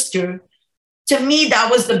the sister, to me,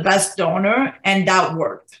 that was the best donor and that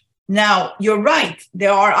worked. Now, you're right.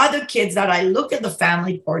 There are other kids that I look at the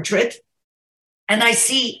family portrait and I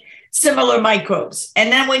see similar microbes. And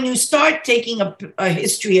then when you start taking a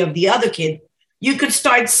history of the other kid, you could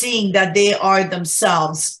start seeing that they are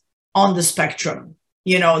themselves on the spectrum.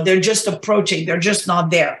 They're just approaching, they're just not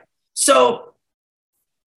there. So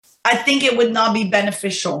I think it would not be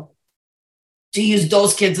beneficial to use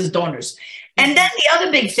those kids as donors. And then the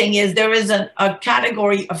other big thing is there is a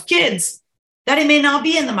category of kids that it may not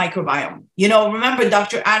be in the microbiome. Remember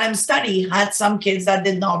Dr. Adams' study had some kids that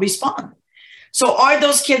did not respond. So are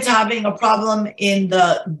those kids having a problem in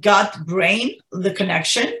the gut brain, the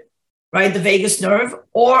connection, right? The vagus nerve,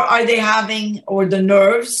 or are they having, or the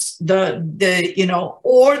nerves, or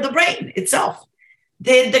the brain itself?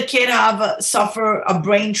 Did the kid suffer a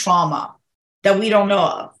brain trauma that we don't know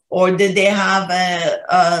of? Or did they have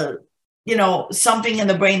something in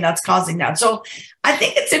the brain that's causing that? So I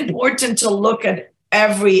think it's important to look at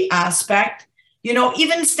every aspect,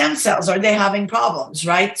 even stem cells, are they having problems,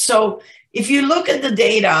 right? So if you look at the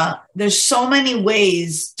data, there's so many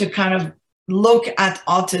ways to kind of look at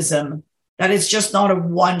autism that it's just not a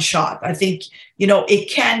one shot. I think, it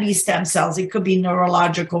can be stem cells. It could be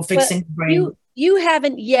neurological, fixing the brain. You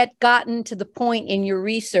haven't yet gotten to the point in your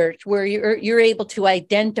research where you're able to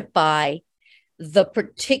identify the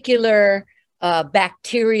particular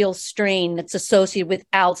bacterial strain that's associated with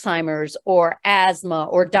Alzheimer's or asthma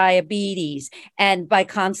or diabetes, and by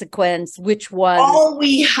consequence, which one? All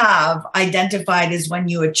we have identified is when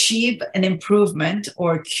you achieve an improvement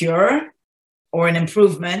or a cure or an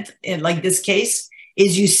improvement, in like this case,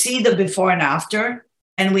 is you see the before and after,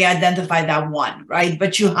 and we identify that one, right?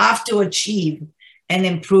 But you have to achieve an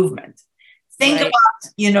improvement. Think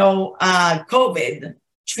about, COVID,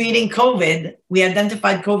 treating COVID. We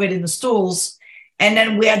identified COVID in the stools, and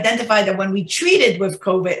then we identified that when we treated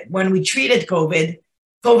COVID,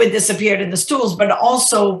 COVID disappeared in the stools, but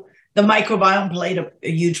also the microbiome played a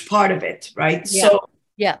huge part of it, right?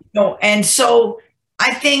 Yeah. And so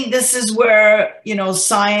I think this is where,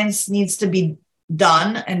 science needs to be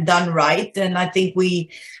done and done right. And I think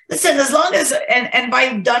as long as, and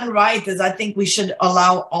by done right is, I think we should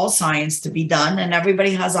allow all science to be done, and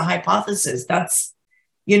everybody has a hypothesis. That's,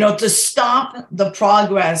 to stop the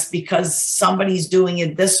progress because somebody's doing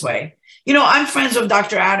it this way. I'm friends with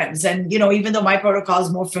Dr. Adams, and, even though my protocol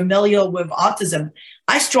is more familial with autism,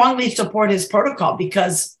 I strongly support his protocol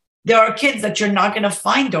because there are kids that you're not going to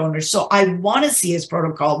find donors. So I want to see his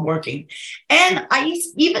protocol working. And I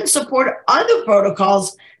even support other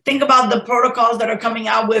protocols. Think about the protocols that are coming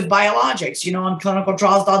out with biologics, on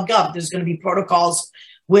clinicaltrials.gov. There's going to be protocols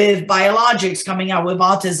with biologics coming out with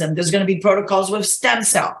autism. There's going to be protocols with stem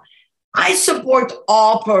cell. I support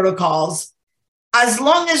all protocols as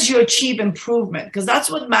long as you achieve improvement, because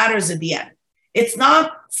that's what matters at the end. It's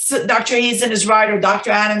not Dr. Hazan is right or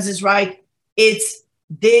Dr. Adams is right. It's,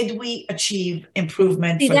 did we achieve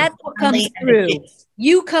improvement? See, that's what comes through.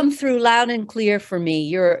 You come through loud and clear for me.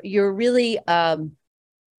 You're really a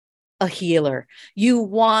healer. You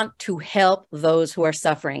want to help those who are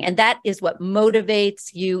suffering, and that is what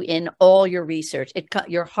motivates you in all your research.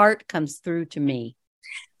 Your heart comes through to me.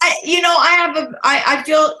 I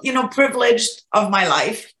feel privileged of my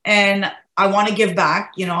life, and I want to give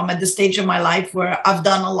back. I'm at the stage of my life where I've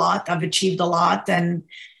done a lot, I've achieved a lot, and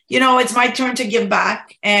it's my turn to give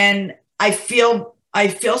back. And I feel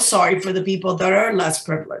sorry for the people that are less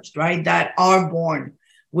privileged, right? That are born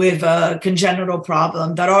with a congenital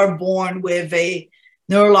problem, that are born with a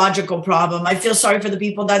neurological problem. I feel sorry for the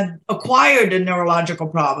people that acquired the neurological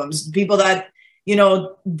problems, the people that,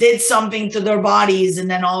 did something to their bodies and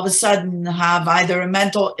then all of a sudden have either a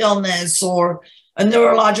mental illness or a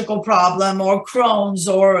neurological problem or Crohn's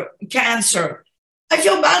or cancer. I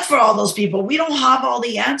feel bad for all those people. We don't have all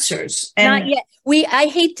the answers. Not yet. I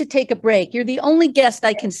hate to take a break. You're the only guest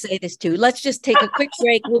I can say this to. Let's just take a quick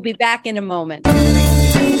break. We'll be back in a moment.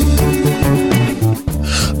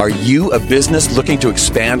 Are you a business looking to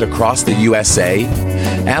expand across the USA?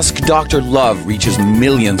 Ask Dr. Love reaches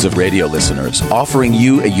millions of radio listeners, offering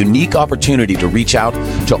you a unique opportunity to reach out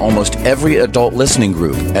to almost every adult listening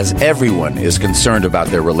group, as everyone is concerned about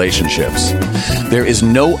their relationships. There is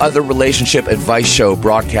no other relationship advice show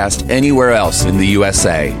broadcast anywhere else in the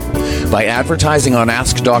USA. By advertising on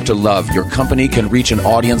Ask Dr. Love, your company can reach an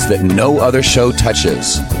audience that no other show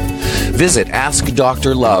touches. Visit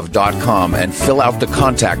AskDrLove.com and fill out the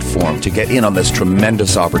contact form to get in on this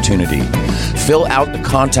tremendous opportunity. Fill out the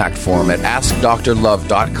contact form at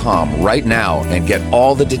AskDrLove.com right now and get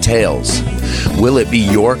all the details. Will it be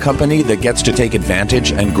your company that gets to take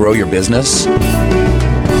advantage and grow your business?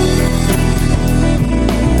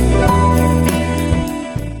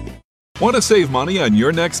 Want to save money on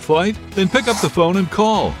your next flight? Then pick up the phone and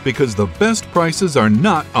call, because the best prices are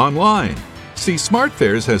not online. See,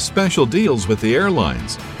 SmartFares has special deals with the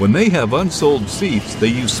airlines. When they have unsold seats, they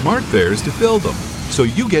use SmartFares to fill them. So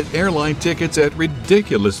you get airline tickets at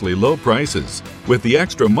ridiculously low prices. With the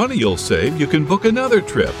extra money you'll save, you can book another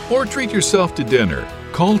trip or treat yourself to dinner.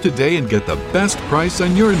 Call today and get the best price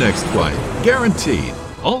on your next flight. Guaranteed.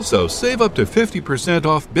 Also, save up to 50%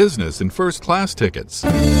 off business and first class tickets.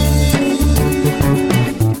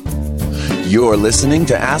 You're listening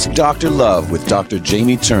to Ask Dr. Love with Dr.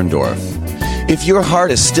 Jamie Turndorf. If your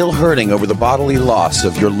heart is still hurting over the bodily loss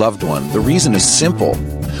of your loved one, the reason is simple.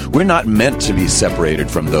 We're not meant to be separated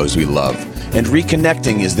from those we love, and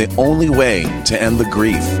reconnecting is the only way to end the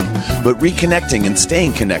grief. But reconnecting and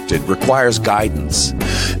staying connected requires guidance.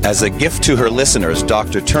 As a gift to her listeners,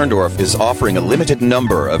 Dr. Turndorf is offering a limited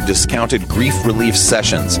number of discounted grief relief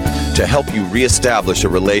sessions to help you reestablish a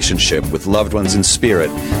relationship with loved ones in spirit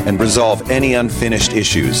and resolve any unfinished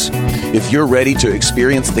issues. If you're ready to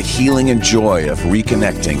experience the healing and joy of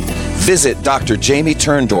reconnecting, visit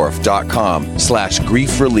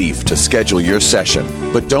drjamieturndorf.com/grief relief to schedule your session.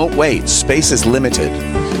 But don't wait, space is limited.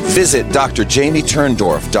 Visit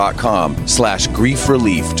drjamieturndorf.com/grief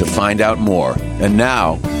relief to find out more. And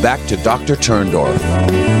now, back to Dr. Turndorf.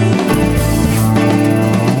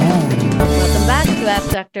 Welcome back to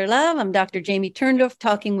Ask Dr. Love. I'm Dr. Jamie Turndorf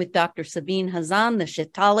talking with Dr. Sabine Hazan, the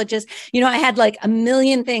shitologist. I had like a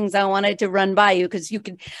million things I wanted to run by you because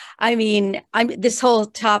this whole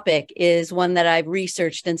topic is one that I've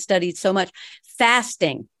researched and studied so much.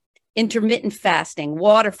 Fasting, intermittent fasting,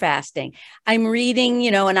 water fasting. I'm reading,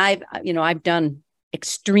 and I've done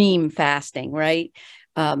extreme fasting, right?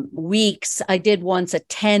 Weeks. I did once a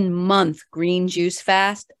 10-month green juice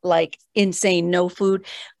fast, like insane, no food,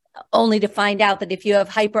 only to find out that if you have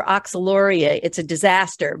hyperoxaluria, it's a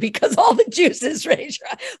disaster because all the juices raise your,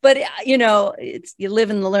 but you live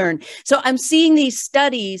and learn. So I'm seeing these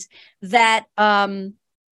studies that,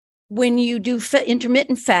 when you do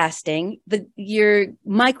intermittent fasting, your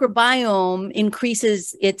microbiome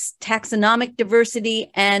increases its taxonomic diversity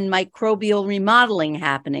and microbial remodeling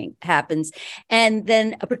happens. And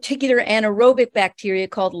then a particular anaerobic bacteria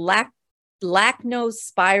called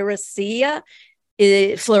Lactospiraceae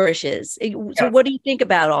flourishes. So what do you think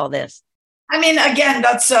about all this? Again,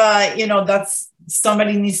 that's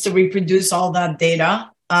somebody needs to reproduce all that data.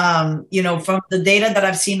 From the data that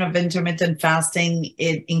I've seen of intermittent fasting,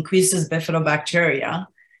 it increases bifidobacteria,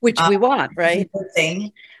 which we want, right?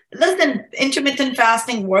 Thing. Listen, intermittent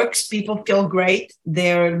fasting works. People feel great.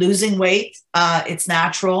 They're losing weight. It's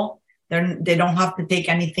natural. They don't have to take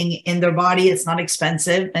anything in their body. It's not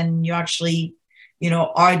expensive, and you actually,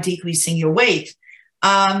 are decreasing your weight.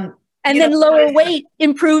 And then lower weight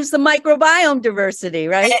improves the microbiome diversity,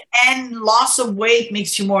 right? And loss of weight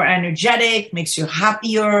makes you more energetic, makes you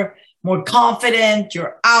happier, more confident.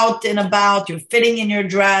 You're out and about, you're fitting in your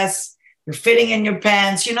dress, you're fitting in your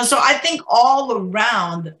pants, So I think all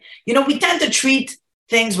around, we tend to treat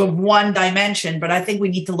things with one dimension, but I think we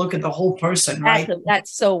need to look at the whole person, right?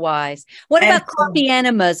 That's so wise. What about coffee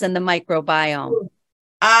enemas and the microbiome?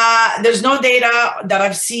 There's no data that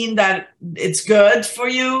I've seen that it's good for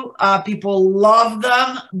you. People love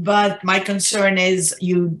them, but my concern is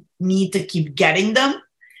you need to keep getting them,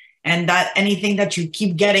 and that anything that you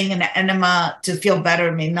keep getting an enema to feel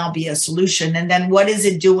better may not be a solution. And then what is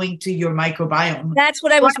it doing to your microbiome? That's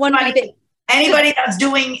what I was wondering. Anybody that's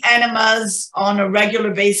doing enemas on a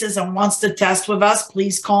regular basis and wants to test with us,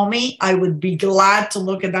 please call me. I would be glad to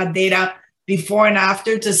look at that data before and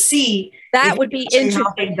after to see. That would be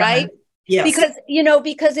interesting, right? Yes.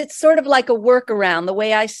 Because it's sort of like a workaround. The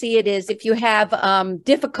way I see it is if you have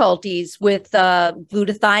difficulties with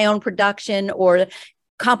glutathione production or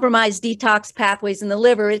compromised detox pathways in the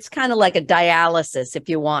liver, it's kind of like a dialysis if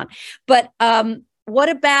you want. But what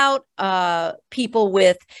about people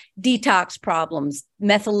with detox problems,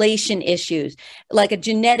 methylation issues, like a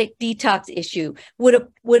genetic detox issue?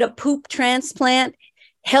 Would a poop transplant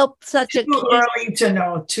help such a too early to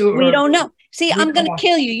know? We don't know. See, I'm going to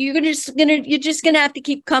kill you. You're just going to have to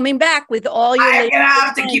keep coming back with all your. I'm going to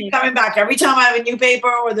have to keep coming back every time I have a new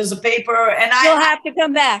paper or there's a paper, and you'll have to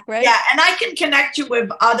come back, right? Yeah, and I can connect you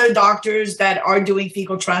with other doctors that are doing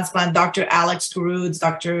fecal transplant. Dr. Alex Carruthers,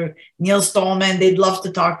 Dr. Neil Stolman. They'd love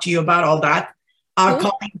to talk to you about all that.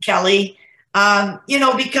 Colleen Kelly.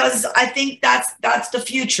 Because I think that's the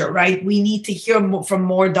future, right? We need to hear from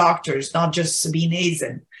more doctors, not just Sabine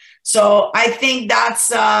Hazan. So I think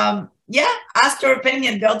that's, ask their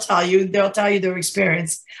opinion. They'll tell you their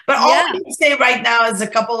experience. But all I can say right now is a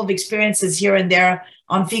couple of experiences here and there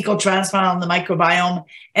on fecal transplant on the microbiome.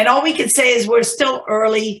 And all we can say is we're still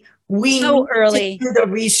early. We need to do the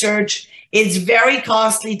research. It's very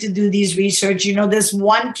costly to do these research. This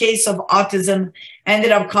one case of autism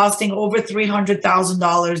ended up costing over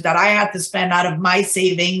 $300,000 that I had to spend out of my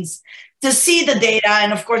savings to see the data.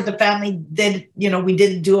 And of course, the family did, we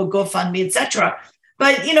didn't do a GoFundMe, etc.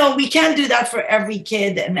 But, we can't do that for every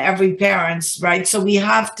kid and every parent, right? So we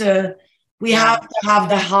have to have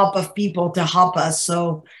the help of people to help us.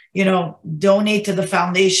 So, donate to the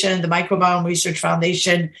foundation, the Microbiome Research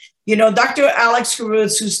Foundation. Dr. Alex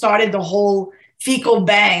Carruthers, who started the whole fecal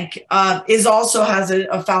bank, also has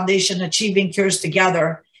a foundation, Achieving Cures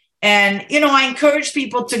Together. And, I encourage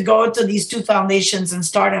people to go to these two foundations and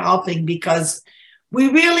start helping, because we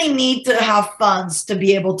really need to have funds to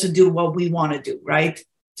be able to do what we want to do, right?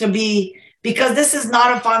 Because this is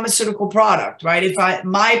not a pharmaceutical product, right?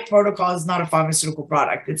 My protocol is not a pharmaceutical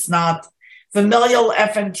product. It's not. Familial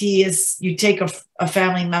FMT is you take a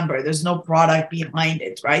family member. There's no product behind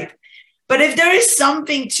it, right? But if there is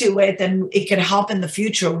something to it and it can help in the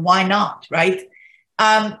future, why not, right?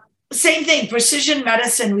 Same thing, precision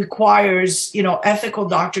medicine requires, ethical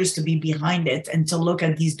doctors to be behind it and to look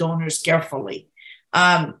at these donors carefully.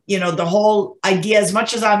 The whole idea, as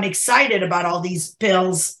much as I'm excited about all these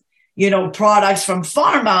pills, products from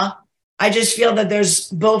pharma, I just feel that there's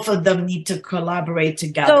both of them need to collaborate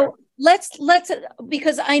together. So let's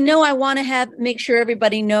because I know I want to make sure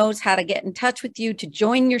everybody knows how to get in touch with you, to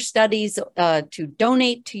join your studies, to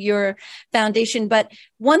donate to your foundation. But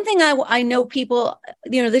one thing I know people,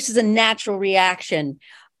 this is a natural reaction.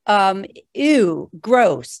 Ew,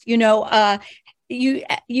 gross.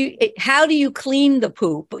 How do you clean the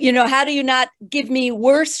poop? How do you not give me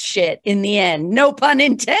worse shit in the end? No pun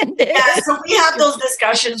intended. Yeah, so we have those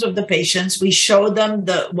discussions with the patients. We show them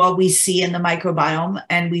what we see in the microbiome,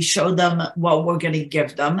 and we show them what we're going to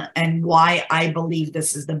give them and why I believe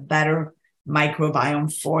this is the better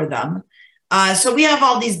microbiome for them. So we have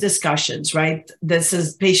all these discussions, right? This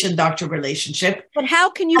is patient-doctor relationship. But how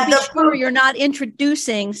can you be sure you're not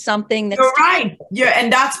introducing something that's... You're right.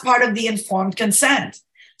 And that's part of the informed consent.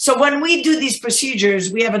 So when we do these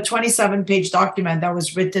procedures, we have a 27-page document that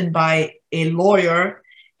was written by a lawyer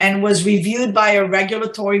and was reviewed by a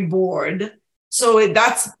regulatory board. So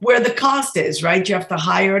that's where the cost is, right? You have to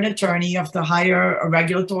hire an attorney. You have to hire a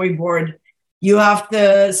regulatory board. You have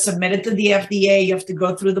to submit it to the FDA. You have to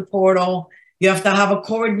go through the portal. You have to have a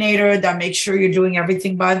coordinator that makes sure you're doing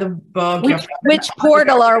everything by the book. Which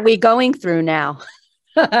portal are we going through now?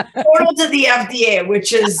 Portal to the FDA,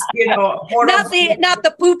 which is, portal not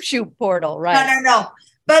the poop shoot portal, right? No.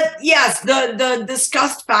 But yes, the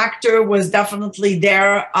disgust factor was definitely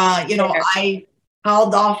there. I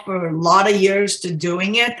held off for a lot of years to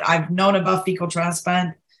doing it. I've known about fecal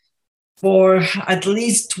transplant for at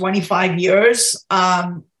least 25 years.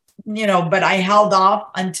 But I held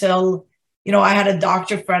off until I had a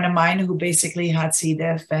doctor friend of mine who basically had C.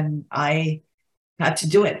 diff, and I had to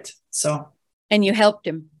do it. So. And you helped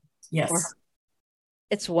him. Yes.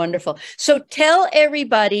 It's wonderful. So tell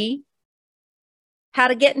everybody how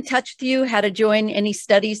to get in touch with you, how to join any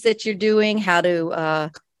studies that you're doing, how to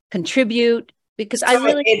contribute, because I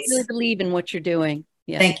really believe in what you're doing.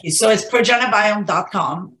 Yeah. Thank you. So it's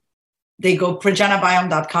progenibiome.com. They go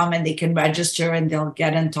progenibiome.com and they can register, and they'll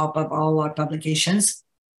get on top of all our publications.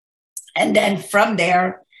 And then from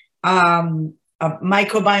there,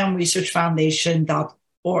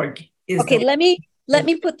 microbiomeresearchfoundation.org is okay. Let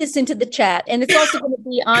me put this into the chat, and it's also going to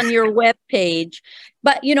be on your webpage.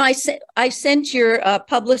 But I sent your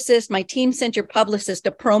publicist, my team sent your publicist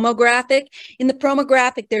a promo graphic. In the promo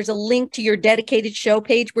graphic, there's a link to your dedicated show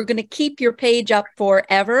page. We're going to keep your page up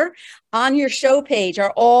forever. On your show page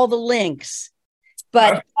are all the links.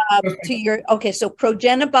 But so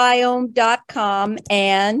progenibiome.com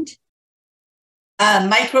and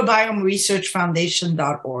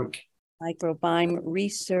microbiomeresearchfoundation.org.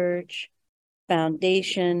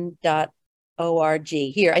 Microbiomeresearchfoundation.org.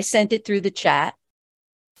 Here, I sent it through the chat.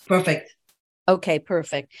 Perfect. Okay,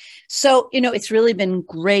 perfect. So, it's really been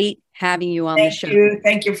great having you on the show.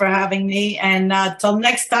 Thank you for having me. And till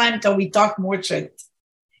next time, till we talk more shit.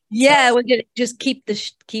 Yeah, we're going to just keep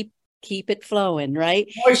it flowing, right?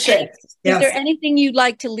 More shit. Is there anything you'd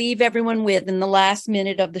like to leave everyone with in the last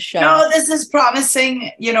minute of the show? No, this is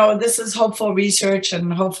promising. This is hopeful research,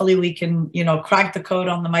 and hopefully we can, crack the code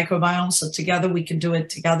on the microbiome. So together we can do it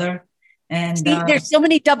together. And there's so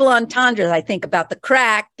many double entendres, I think, about the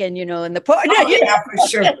crack and, and the part. Oh, yeah, for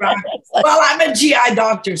sure. Crack. Well, I'm a GI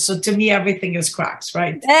doctor, so to me, everything is cracks,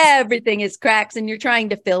 right? Everything is cracks, and you're trying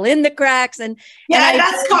to fill in the cracks. And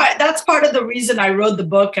that's part of the reason I wrote the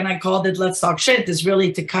book, and I called it Let's Talk Shit, is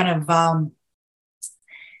really to kind of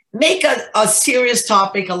make a serious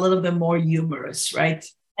topic a little bit more humorous, right?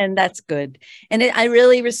 And that's good. And I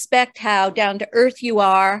really respect how down to earth you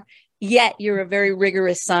are. Yet you're a very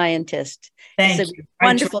rigorous scientist. It's a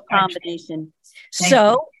wonderful combination.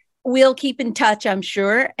 So we'll keep in touch, I'm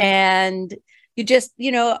sure. And you just,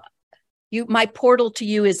 my portal to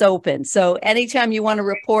you is open. So anytime you want to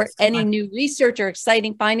report any new research or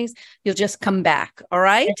exciting findings, you'll just come back. All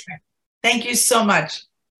right. Thank you so much.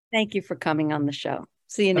 Thank you for coming on the show.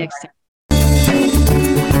 See you next time.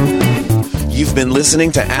 You've been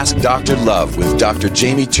listening to Ask Dr. Love with Dr.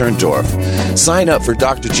 Jamie Turndorf. Sign up for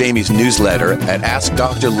Dr. Jamie's newsletter at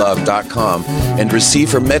AskDrLove.com and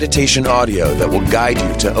receive her meditation audio that will guide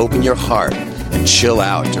you to open your heart and chill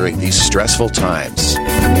out during these stressful times.